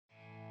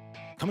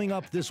Coming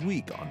up this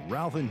week on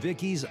Ralph and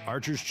Vicki's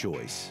Archer's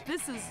Choice.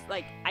 This is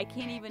like, I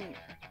can't even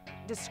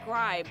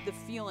describe the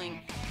feeling.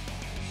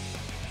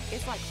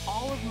 It's like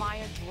all of my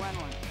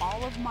adrenaline,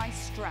 all of my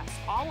stress,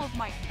 all of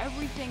my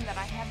everything that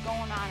I have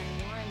going on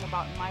and worrying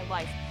about in my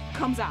life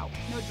comes out.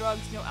 No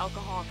drugs, no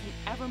alcohol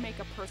can ever make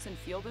a person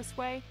feel this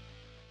way.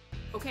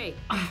 Okay,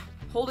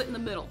 hold it in the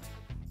middle.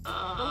 The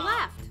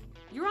left,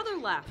 your other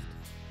left.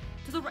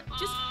 To the right,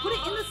 just put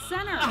it in the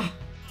center.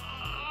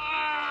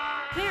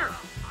 There.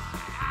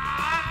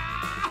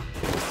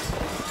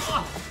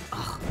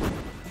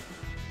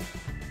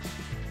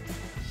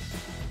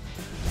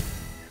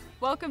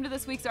 Welcome to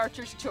this week's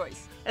Archer's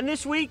Choice. And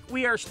this week,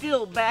 we are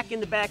still back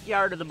in the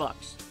backyard of the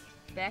Bucks.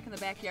 Back in the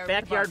backyard.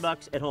 Backyard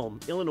Bucks at home,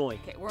 Illinois.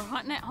 Okay, we're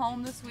hunting at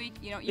home this week.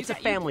 You know, it's a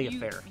family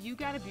affair. You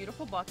got a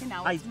beautiful buck, and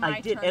now it's my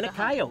I did, turn and a to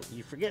hunt. coyote.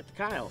 You forget the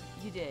coyote.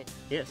 You did.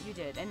 Yes. You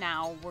did, and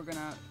now we're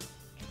gonna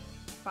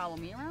follow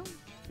me around.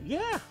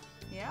 Yeah.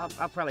 Yeah.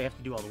 I'll probably have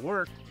to do all the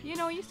work. You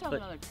know, you still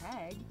have another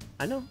tag.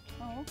 I know.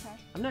 Oh, okay.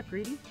 I'm not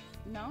greedy.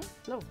 No.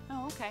 No.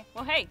 Oh, okay.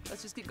 Well, hey,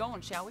 let's just get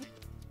going, shall we?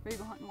 Ready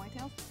to go hunting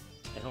whitetails?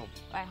 At home.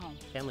 At home.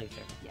 Family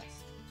affair. Yes.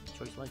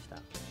 Choice lifestyle.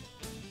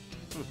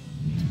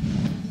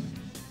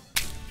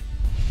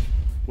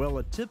 Well,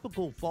 a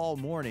typical fall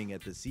morning at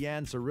the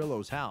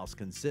Cianciarulo's house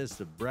consists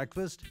of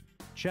breakfast,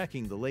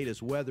 checking the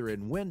latest weather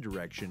and wind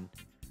direction,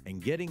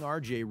 and getting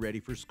RJ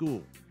ready for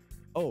school.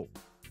 Oh,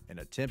 and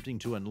attempting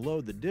to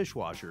unload the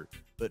dishwasher,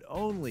 but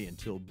only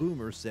until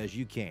Boomer says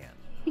you can.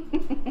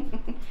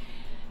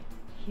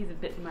 He's a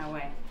bit in my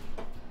way.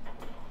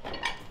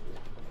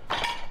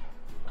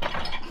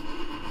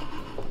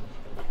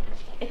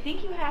 I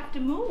think you have to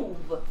move.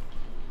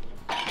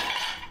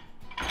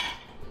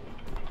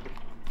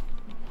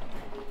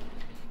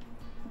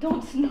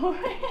 Don't snore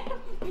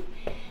at me.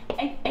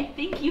 I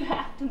think you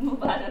have to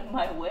move out of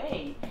my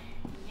way.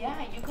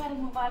 Yeah, you gotta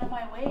move out of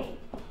my way.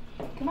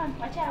 Come on,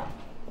 watch out.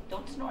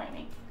 Don't snore at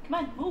me. Come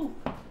on, move.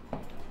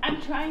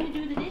 I'm trying to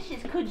do the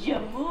dishes. Could you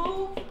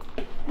move?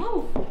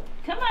 Move.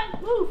 Come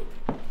on, move.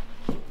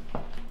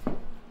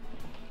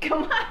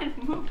 Come on,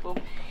 move.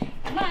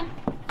 Come on.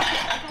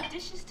 I got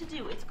dishes to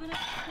do. It's gonna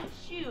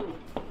push you.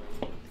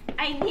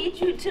 I need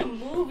you to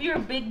move your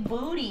big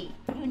booty.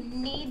 You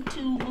need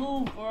to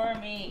move for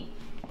me.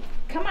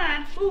 Come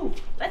on,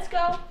 move. Let's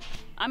go.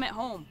 I'm at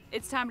home.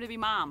 It's time to be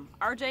mom.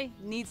 RJ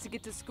needs to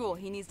get to school.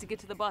 He needs to get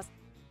to the bus.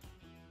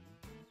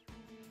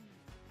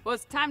 Well,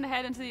 it's time to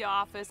head into the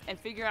office and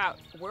figure out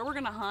where we're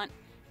gonna hunt,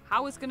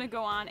 how it's gonna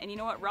go on, and you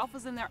know what? Ralph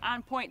is in there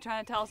on point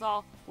trying to tell us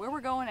all where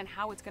we're going and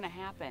how it's gonna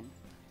happen.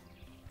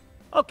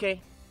 Okay,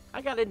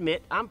 I gotta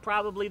admit, I'm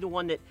probably the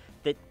one that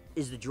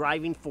is the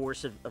driving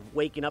force of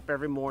waking up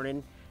every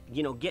morning,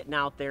 you know, getting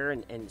out there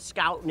and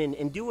scouting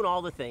and doing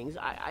all the things.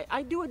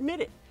 I do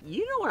admit it.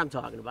 You know what I'm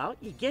talking about.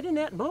 You get in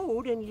that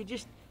mode and you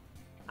just,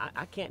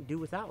 I can't do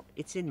without.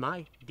 It's in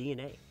my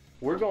DNA.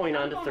 We're going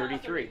on to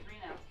 33.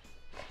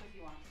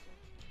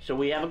 So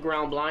we have a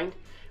ground blind.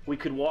 We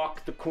could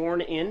walk the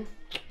corn in.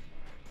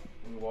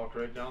 We walk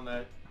right down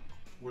that,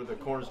 where the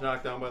corn's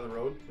knocked down by the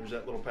road. There's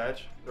that little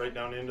patch right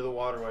down into the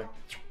waterway.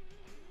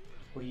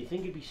 Well, do you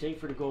think it'd be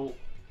safer to go?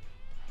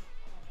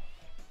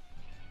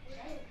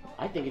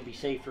 I think it'd be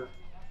safer,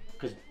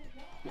 because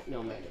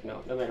no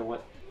matter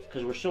what,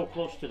 because we're so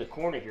close to the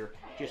corner here.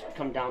 Just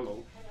come down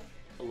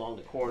along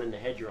the corn in the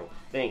hedgerow.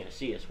 They ain't gonna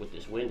see us with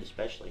this wind,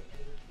 especially.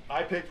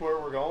 I picked where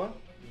we're going.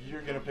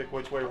 You're gonna pick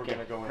which way we're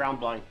gonna go in. Ground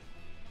blind.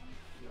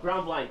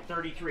 Ground blind,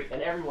 33,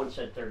 and everyone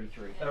said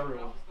 33.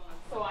 Everyone.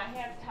 So I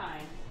have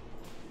time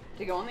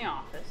to go in the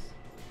office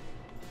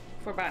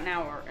for about an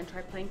hour and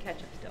try playing catch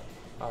up still.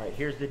 All right,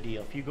 here's the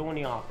deal. If you go in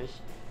the office,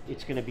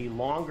 it's gonna be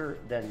longer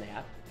than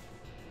that.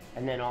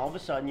 And then all of a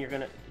sudden you're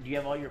gonna, do you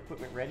have all your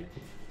equipment ready?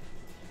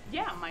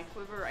 Yeah, my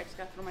quiver, I just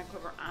gotta throw my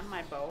quiver on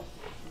my bow.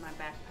 In my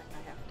backpack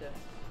I have to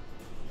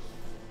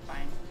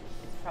find,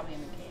 it's probably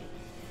in the cave.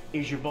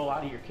 Is your bow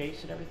out of your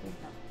case and everything?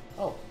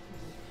 No. Oh.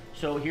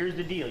 So here's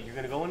the deal. You're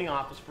gonna go in the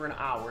office for an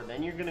hour,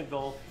 then you're gonna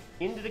go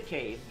into the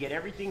cave, get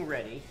everything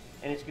ready,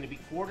 and it's gonna be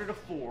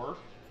 3:45.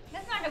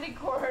 That's not gonna be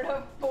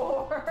 4:45.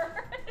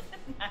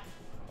 Not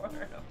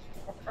 4:45.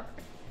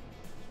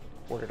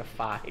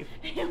 4:45.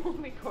 It will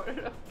be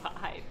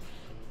 4:45.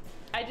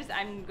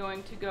 I'm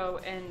going to go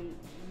and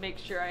make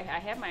sure I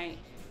have my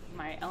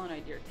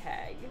Illinois deer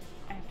tag.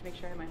 I have to make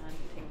sure I have my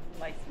hunting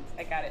license.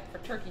 I got it for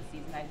turkey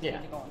season. I just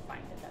need to go and find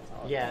it. That's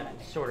all. Yeah,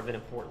 it's sort of an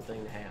important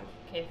thing to have.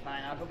 Okay,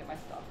 fine. I'll go get my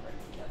stuff ready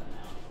together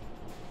now.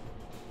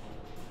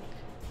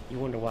 You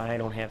wonder why I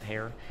don't have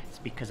hair? It's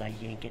because I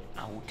yank it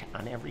out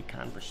on every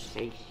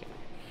conversation.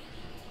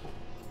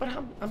 But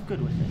I'm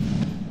good with it.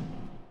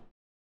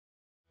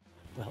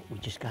 Well, we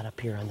just got up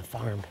here on the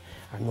farm,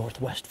 our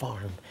northwest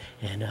farm,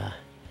 and the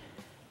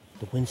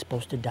wind's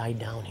supposed to die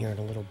down here in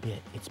a little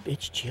bit.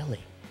 It's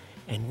chilly,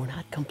 and we're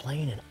not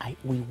complaining.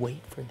 We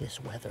wait for this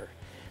weather.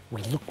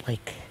 We look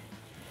like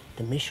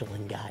the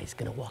Michelin guy's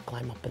gonna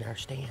climb up in our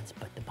stands,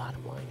 but the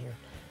bottom line here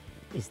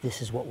is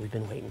this is what we've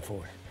been waiting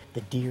for.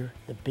 The deer,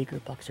 the bigger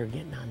bucks are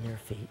getting on their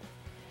feet,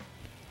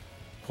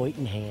 point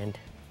in hand,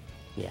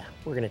 Yeah,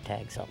 we're gonna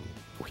tag something.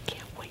 We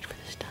can't wait for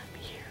this time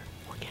of year.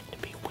 We're getting to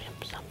be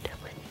wimps, I'm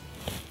telling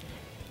you.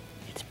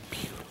 It's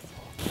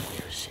beautiful.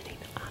 We're sitting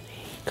on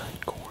a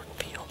cut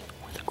cornfield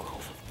with a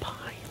grove of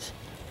pines.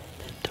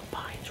 The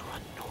pines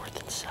run north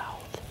and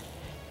south.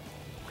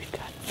 We've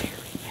got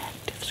very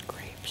active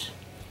scrapes.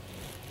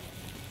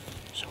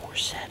 So we're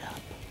set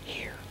up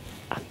here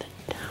on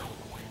the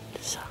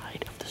downwind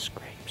side of the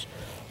scrapes,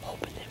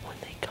 hoping that when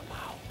they come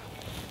out,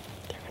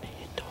 they're gonna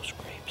hit those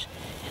scrapes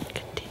and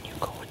continue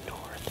going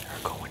north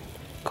or going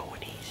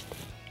east.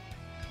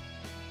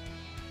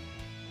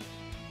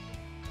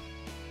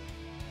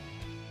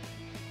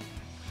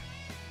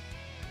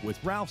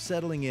 With Ralph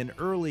settling in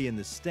early in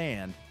the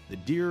stand, the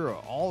deer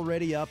are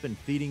already up and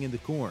feeding in the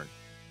corn.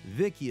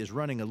 Vicki is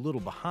running a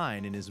little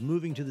behind and is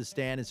moving to the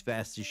stand as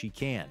fast as she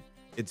can.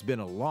 It's been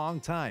a long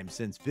time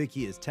since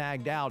Vicki is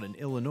tagged out in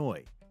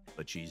Illinois,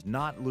 but she's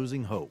not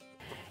losing hope.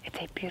 It's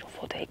a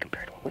beautiful day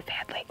compared to what we've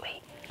had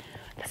lately.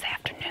 This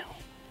afternoon,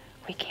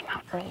 we came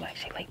out early,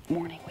 actually late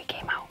morning we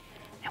came out,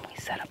 and we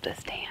set up the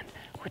stand.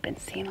 We've been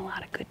seeing a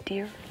lot of good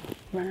deer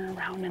running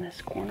around in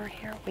this corner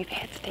here. We've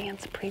had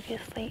stands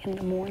previously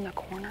more in the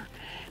corner,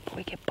 but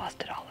we get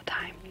busted all the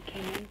time. We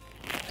came in,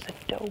 there was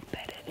a doe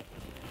bedded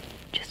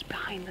just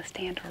behind the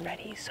stand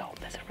already, so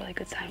that's a really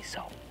good sign.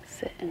 So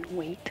sit and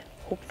wait.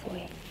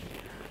 Hopefully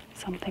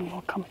something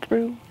will come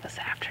through this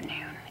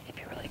afternoon. It'd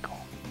be really cool.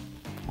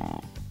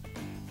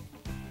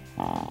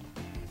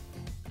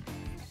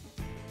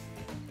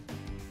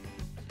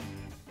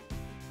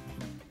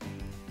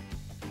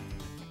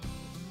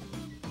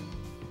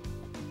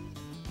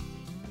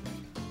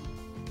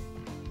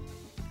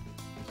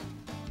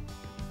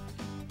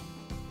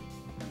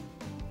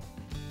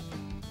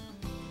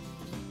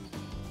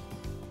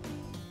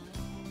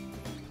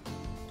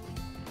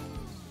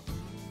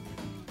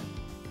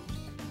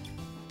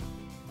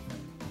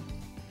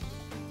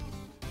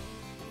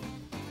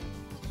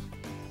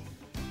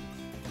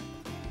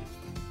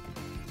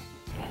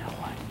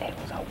 It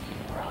was a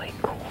really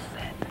cool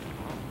sit.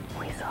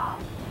 We saw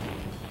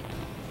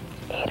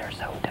 8 or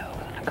so does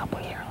and a couple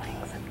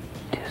yearlings,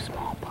 2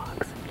 small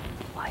bucks,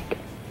 like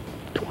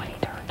 20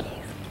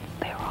 turkeys.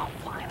 They were all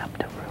flying up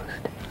to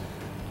roost.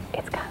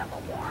 It's kind of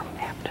a warm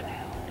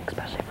afternoon,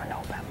 especially for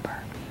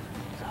November.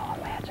 So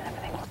imagine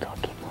everything will still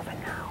keep moving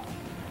now.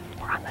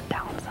 We're on the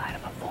downside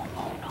of a full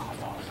moon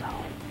also,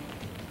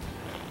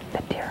 so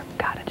the deer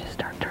gotta just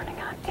start turning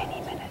on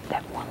any minute.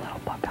 That one little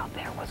buck out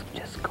there was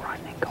just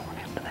grunting and going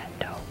after that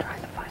doe,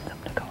 trying to find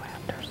something to go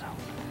after, so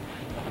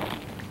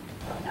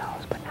who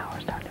knows, but now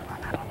we're starting to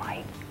run out of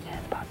light and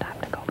it's about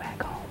time to go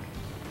back home.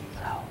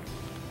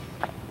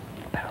 So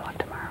better luck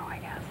tomorrow, I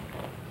guess.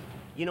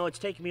 You know, it's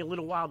taken me a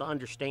little while to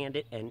understand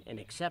it and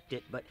accept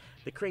it, but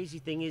the crazy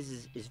thing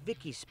is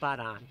Vicki's spot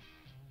on.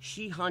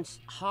 She hunts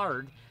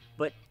hard,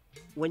 but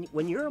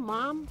when you're a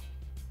mom,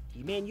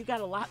 man, you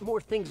got a lot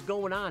more things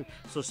going on.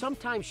 So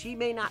sometimes she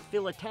may not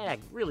fill a tag.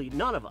 Really,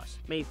 none of us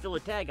may fill a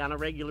tag on a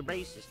regular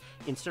basis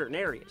in certain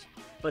areas.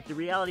 But the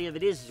reality of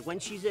it is when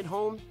she's at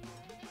home,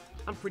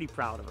 I'm pretty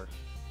proud of her.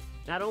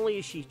 Not only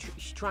is she's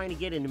trying to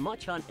get in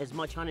as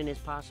much hunting as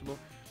possible,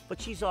 but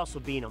she's also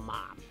being a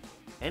mom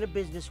and a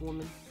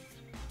businesswoman,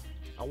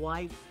 a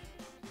wife,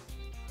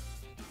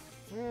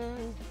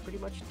 and pretty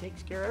much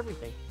takes care of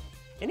everything.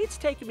 And it's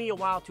taken me a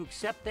while to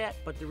accept that,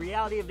 but the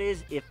reality of it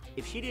is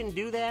if she didn't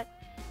do that,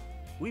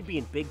 we'd be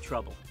in big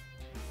trouble.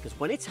 Because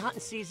when it's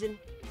hunting season,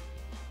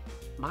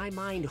 my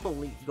mind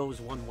only goes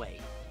one way.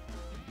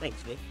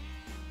 Thanks, Vic.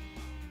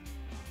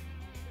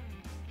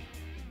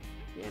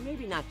 Yeah,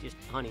 maybe not just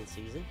hunting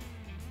season.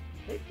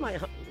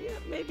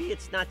 Maybe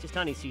it's not just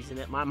hunting season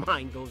that my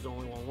mind goes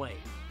only one way.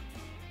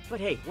 But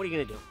hey, what are you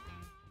gonna do?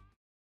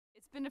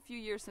 It's been a few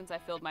years since I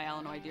filled my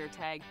Illinois deer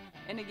tag,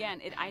 and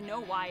again, I know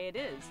why it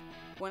is.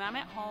 When I'm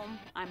at home,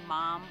 I'm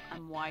mom,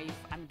 I'm wife,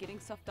 I'm getting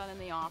stuff done in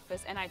the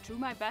office, and I do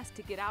my best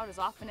to get out as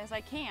often as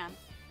I can.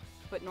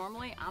 But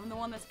normally, I'm the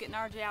one that's getting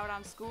RJ out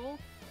on school,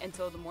 and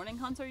so the morning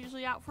hunts are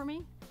usually out for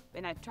me,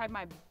 and I tried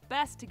my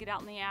best to get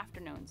out in the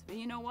afternoons. But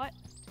you know what?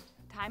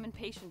 Time and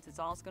patience is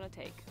all it's gonna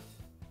take.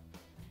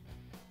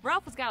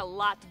 Ralph has got a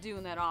lot to do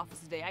in that office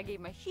today. I gave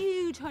him a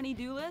huge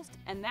honey-do list,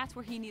 and that's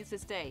where he needs to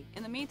stay.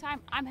 In the meantime,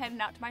 I'm heading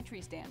out to my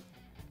tree stand.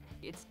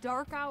 It's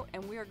dark out,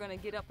 and we are gonna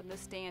get up in this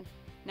stand.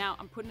 Now,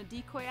 I'm putting a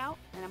decoy out,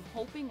 and I'm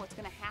hoping what's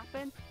gonna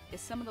happen is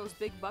some of those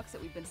big bucks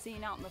that we've been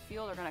seeing out in the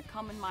field are gonna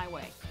come in my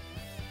way.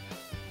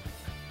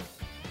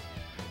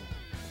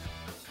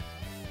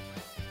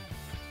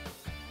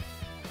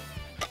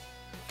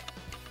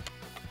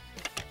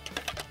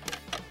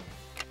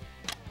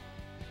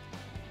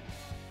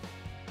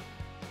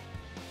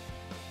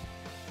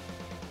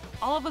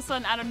 All of a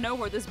sudden, out of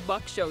nowhere, this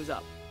buck shows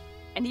up.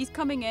 And he's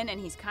coming in,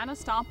 and he's kind of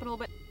stomping a little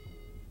bit.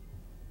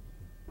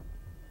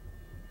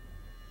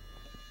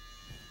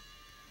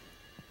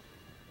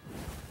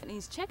 And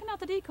he's checking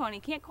out the decoy, and he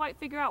can't quite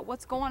figure out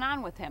what's going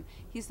on with him.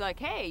 He's like,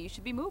 hey, you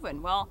should be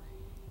moving. Well,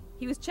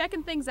 he was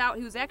checking things out.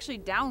 He was actually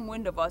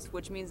downwind of us,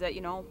 which means that,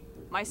 you know,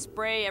 my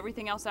spray,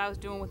 everything else I was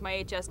doing with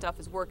my HS stuff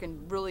is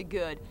working really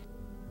good.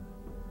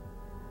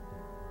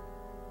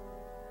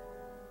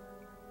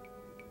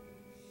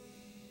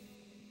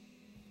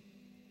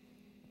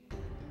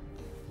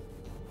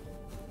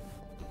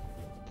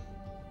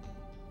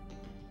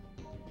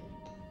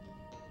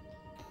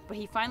 But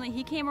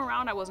he came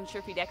around. I wasn't sure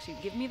if he'd actually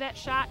give me that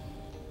shot.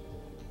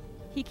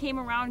 He came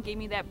around, gave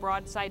me that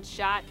broadside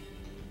shot,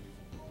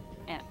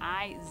 and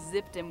I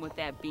zipped him with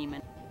that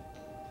beeman.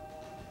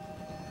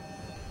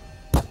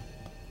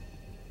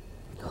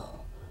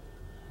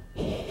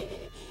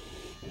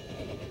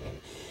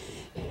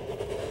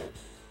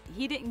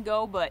 He didn't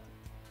go but,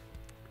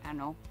 I don't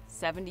know,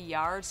 70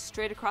 yards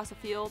straight across the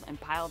field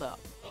and piled up.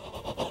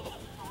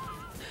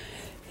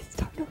 It's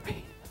starting to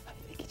rain. I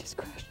think he just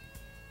crashed.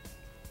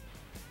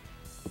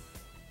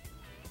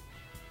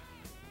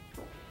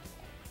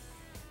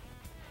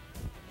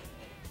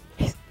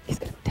 He's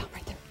gonna go down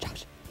right there,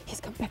 Josh. He's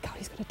coming back out.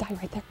 He's gonna die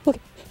right there. Look,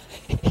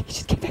 he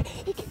just came back.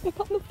 He came back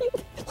out in the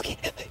field. Look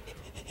at him.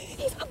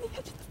 He's on the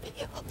edge of the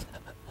field.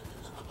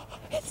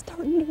 It's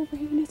starting to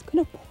rain. It's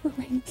gonna pour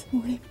rain this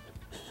morning.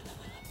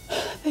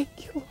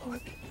 Thank you,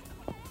 Lord.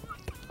 Oh my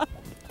God.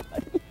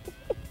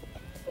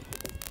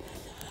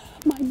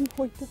 My new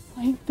Hoyt is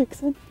flying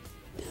fixin'.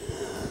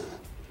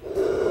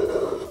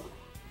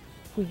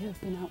 We have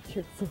been out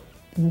here for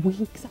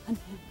weeks on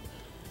him.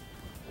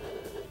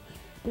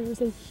 There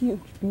was a huge,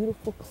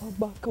 beautiful club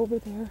buck over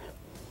there.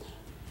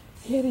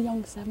 He had a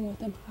young 7 with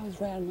him. I was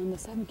rattling. The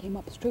 7 came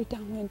up straight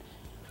downwind.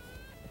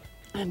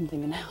 I'm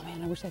thinking, oh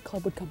man, I wish that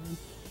club would come in.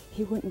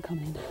 He wouldn't come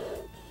in.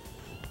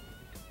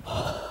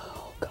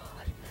 Oh God.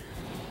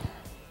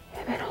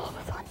 And then all of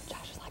a sudden,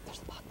 Josh is like,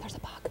 there's a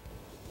buck.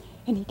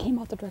 And he came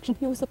out the direction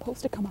he was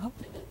supposed to come out.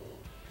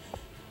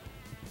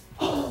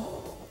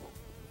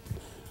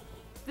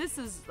 This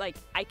is like,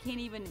 I can't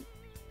even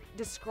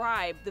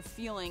describe the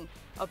feeling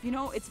of, you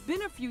know, it's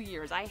been a few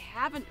years. I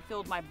haven't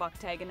filled my buck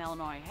tag in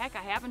Illinois. Heck,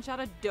 I haven't shot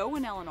a doe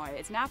in Illinois.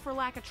 It's not for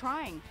lack of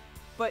trying,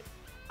 but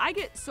I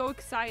get so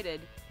excited.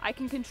 I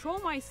can control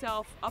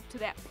myself up to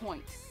that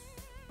point.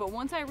 But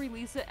once I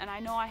release it and I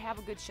know I have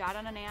a good shot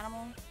on an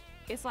animal,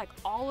 it's like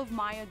all of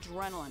my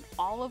adrenaline,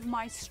 all of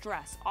my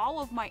stress, all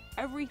of my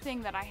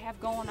everything that I have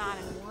going on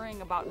and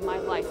worrying about in my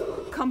life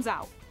comes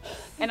out.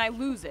 And I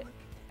lose it.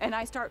 And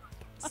I start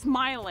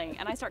smiling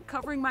and I start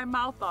covering my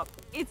mouth up.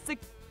 It's the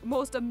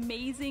most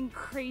amazing,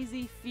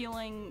 crazy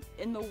feeling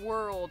in the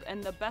world,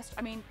 and the best.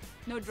 I mean,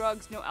 no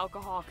drugs, no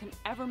alcohol can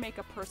ever make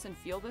a person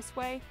feel this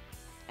way.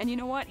 And you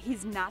know what?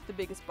 He's not the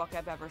biggest buck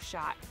I've ever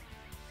shot,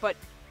 but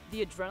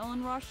the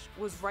adrenaline rush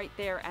was right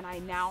there, and I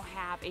now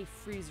have a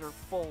freezer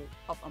full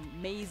of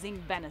amazing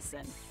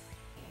venison.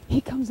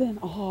 He comes in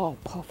all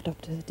puffed up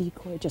to the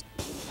decoy, just,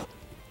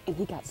 and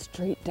he got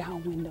straight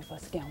downwind of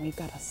us again. We've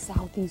got a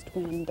southeast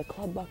wind. The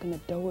club buck and the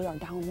doe are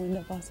downwind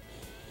of us,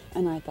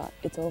 and I thought,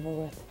 it's over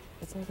with.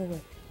 It's over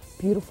with.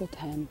 Beautiful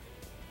 10.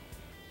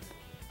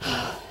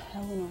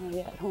 Illinois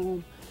at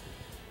home.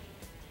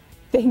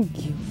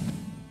 Thank you.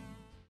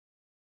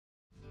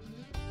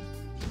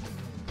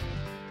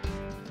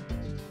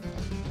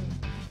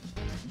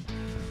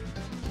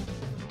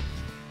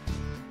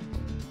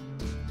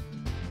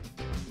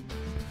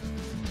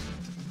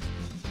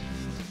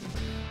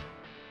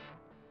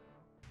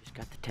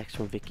 Got the text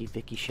from Vicki.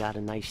 Vicki shot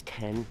a nice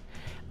 10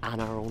 on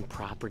our own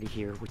property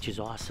here, which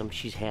is awesome.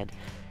 She's had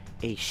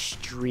a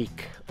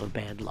streak of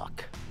bad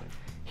luck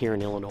here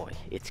in Illinois.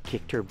 It's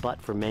kicked her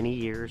butt for many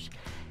years,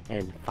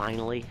 and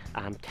finally,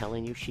 I'm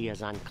telling you, she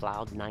is on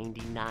cloud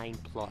 99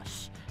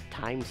 plus.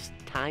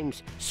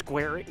 Times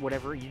square it,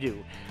 whatever you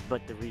do.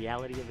 But the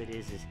reality of it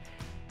is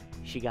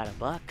she got a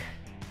buck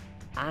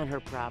on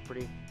her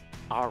property,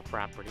 our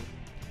property,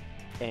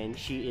 and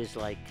she is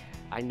like,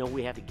 I know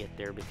we have to get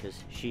there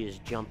because she is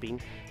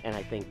jumping, and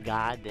I thank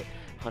God that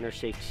Hunter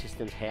Safety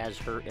Systems has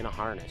her in a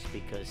harness,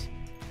 because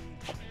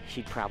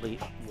she'd probably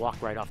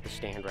walk right off the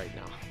stand right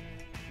now.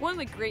 One of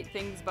the great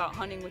things about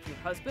hunting with your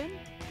husband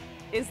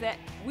is that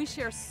we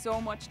share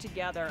so much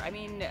together. I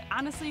mean,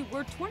 honestly,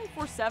 we're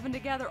 24/7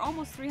 together,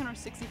 almost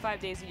 365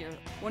 days a year.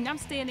 When I'm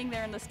standing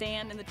there in the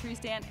stand, in the tree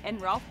stand, and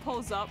Ralph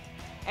pulls up,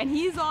 and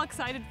he's all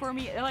excited for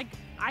me, like,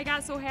 I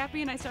got so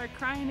happy and I started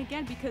crying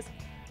again, because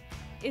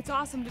it's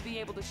awesome to be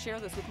able to share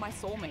this with my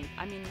soulmate.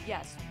 I mean,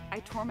 yes, I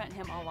torment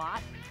him a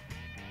lot,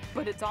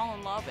 but it's all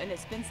in love, and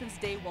it's been since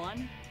day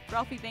one.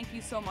 Ralphie, thank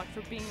you so much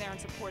for being there and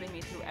supporting me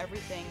through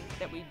everything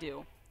that we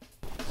do.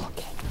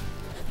 Okay.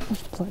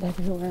 There's blood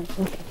everywhere.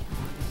 Okay.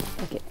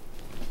 Okay.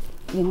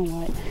 You know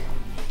what?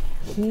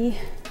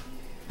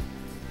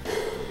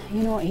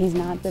 He's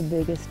not the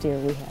biggest deer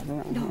we have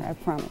around here, I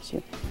promise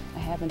you. I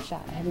haven't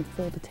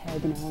filled a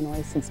tag in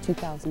Illinois since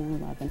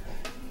 2011.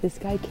 This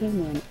guy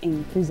came in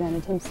and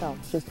presented himself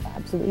just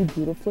absolutely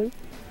beautifully.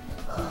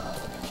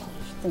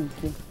 Thank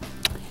you.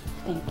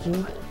 Thank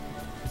you.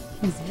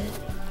 He's in.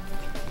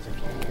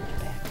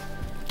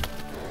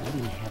 We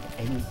didn't have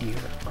any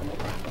deer on the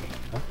property,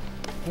 huh?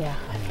 Yeah.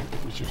 I mean,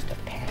 it was just a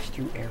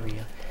pass-through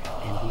area,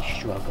 and we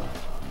struggled.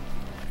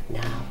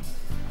 Now,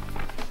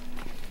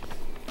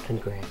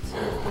 congrats.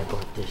 I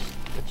brought this.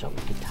 That's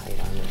something we can tie it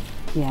on there.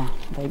 Yeah,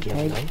 Do you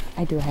have a knife?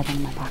 I do have one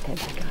in my pocket.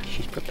 Oh my gosh,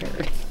 she's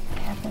prepared. I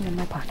have one in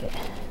my pocket.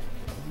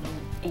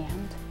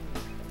 And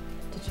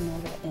did you know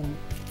that in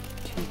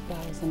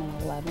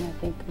 2011, I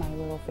think my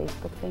little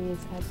Facebook thing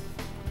said,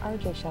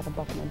 RJ shot a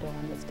buck and a doe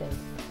on this day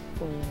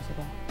 4 years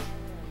ago.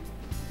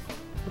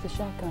 with a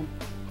shotgun.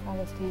 I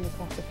will stand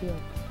across the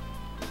field.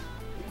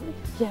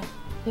 Yeah,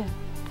 yeah.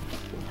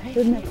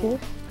 Isn't that cool?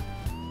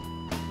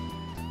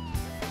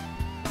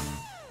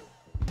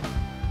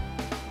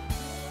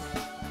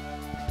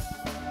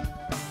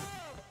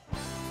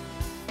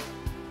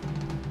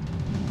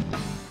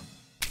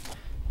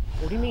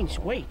 What do you mean,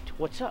 wait,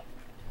 what's up?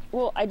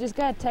 Well, I just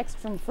got a text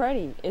from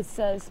Freddie. It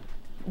says,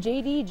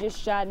 JD just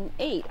shot an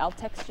 8. I'll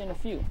text you in a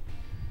few.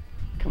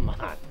 Come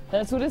on.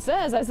 That's what it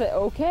says. I said,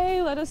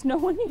 okay, let us know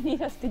when you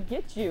need us to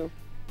get you.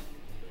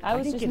 I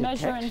was didn't just get a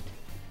measuring. text.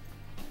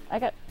 I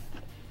got,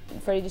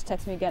 Freddie just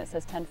texted me again. It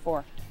says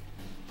 10-4.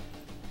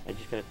 I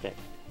just got a text.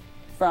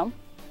 From?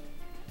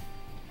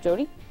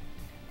 Jody?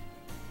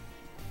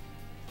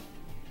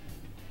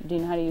 Do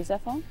you know how to use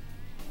that phone?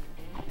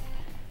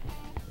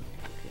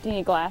 Do you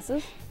need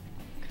glasses?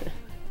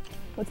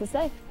 What's it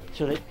say?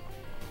 So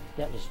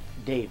that was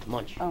Dave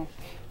Munch. Oh.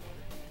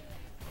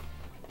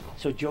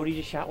 So Jody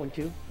just shot one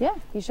too? Yeah,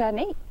 he shot an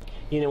 8.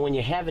 You know, when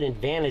you have an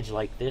advantage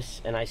like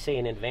this, and I say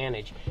an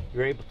advantage,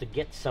 you're able to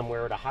get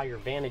somewhere at a higher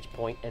vantage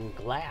point and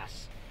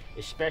glass.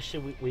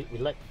 Especially, we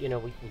let, you know,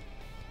 we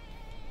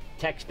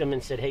text them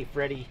and said, hey,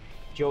 Freddie,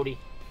 Jody,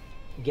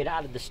 get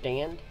out of the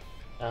stand,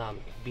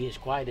 be as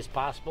quiet as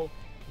possible.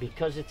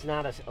 Because it's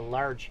not a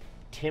large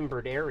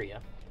timbered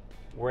area,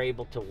 we're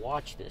able to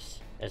watch this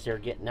as they're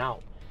getting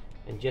out.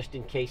 And just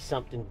in case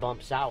something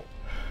bumps out.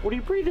 What are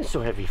you breathing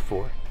so heavy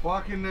for?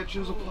 Walking that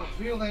chisel plow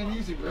field ain't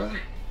easy, brother.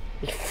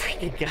 You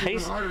freaking It's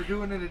guys. harder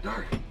doing it in the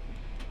dark.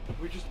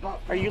 We're just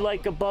about. Are you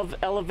like above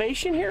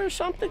elevation here or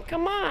something?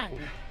 Come on.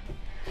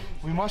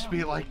 We must be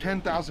at like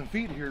 10,000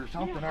 feet here or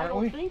something, Yeah, I aren't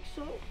don't we? think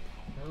so.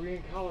 Are we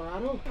in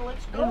Colorado?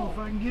 Let's I don't know go. if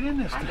I can get in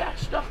this I thing. got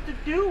stuff to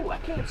do. I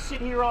can't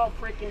sit here all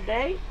freaking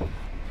day.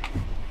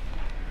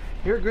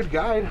 You're a good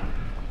guide.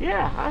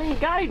 Yeah, I ain't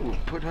guiding.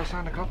 Putting us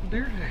on a couple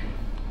deer today.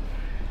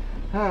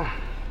 Ah,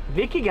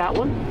 Vicki got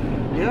one.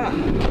 yeah,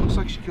 looks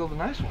like she killed a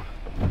nice one.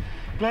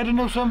 Glad to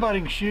know somebody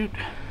can shoot.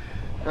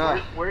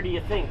 Where do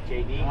you think,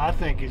 JD? I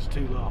think it's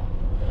too low.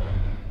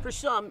 For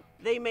some,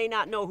 they may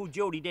not know who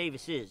Jody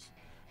Davis is.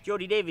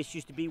 Jody Davis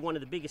used to be one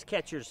of the biggest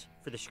catchers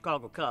for the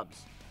Chicago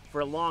Cubs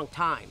for a long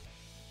time.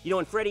 You know,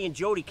 and Freddie and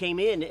Jody came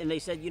in and they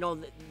said, you know,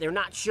 they're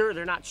not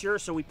sure,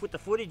 so we put the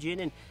footage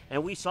in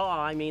and we saw,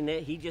 I mean,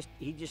 that he just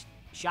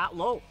shot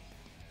low.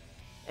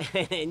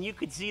 And you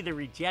could see the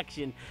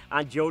rejection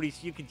on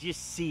Jody's, you could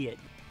just see it.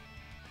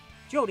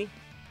 Jody,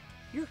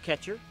 you're a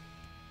catcher.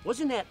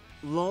 Wasn't that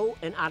low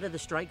and out of the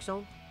strike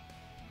zone?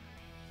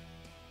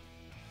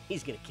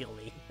 He's gonna kill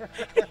me.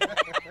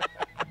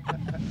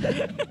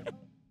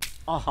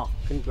 Oh,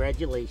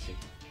 congratulations.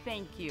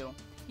 Thank you.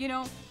 You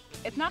know,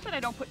 it's not that I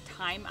don't put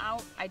time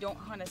out. I don't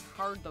hunt as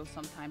hard though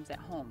sometimes at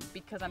home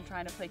because I'm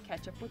trying to play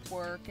catch up with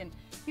work. And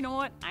you know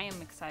what? I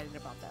am excited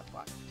about that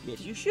buck.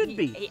 Yes, you should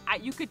be.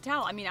 You could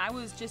tell. I mean, I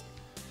was just.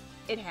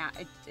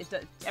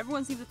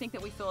 Everyone seems to think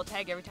that we fill a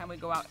tag every time we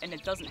go out, and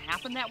it doesn't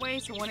happen that way.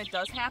 So when it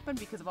does happen,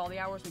 because of all the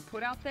hours we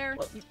put out there,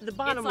 Well, the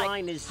bottom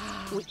line is,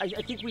 I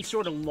think we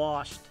sort of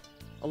lost.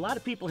 A lot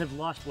of people have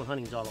lost what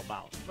hunting's all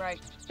about. right?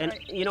 And,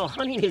 right. you know,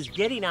 hunting is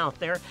getting out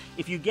there.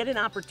 If you get an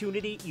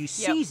opportunity, you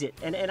seize it.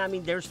 And I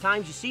mean, there's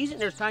times you seize it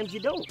and there's times you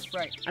don't.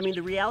 Right. I mean,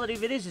 the reality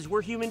of it is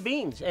we're human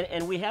beings.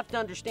 And we have to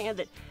understand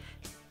that.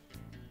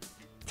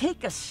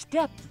 Take a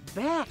step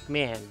back,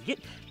 man. Get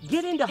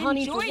into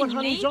hunting for Enjoy what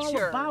hunting's all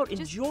nature. about.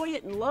 Just- Enjoy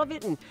it and love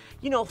it and,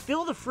 you know,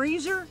 fill the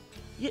freezer.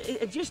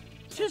 Just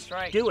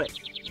right. do it.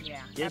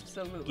 Yeah, Just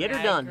absolutely. get her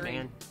I done, agree.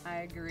 man. I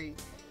agree.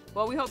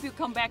 Well, we hope you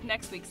come back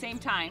next week, same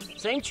time,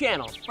 Same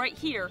channel right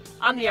here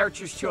on the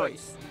Archer's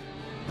Choice.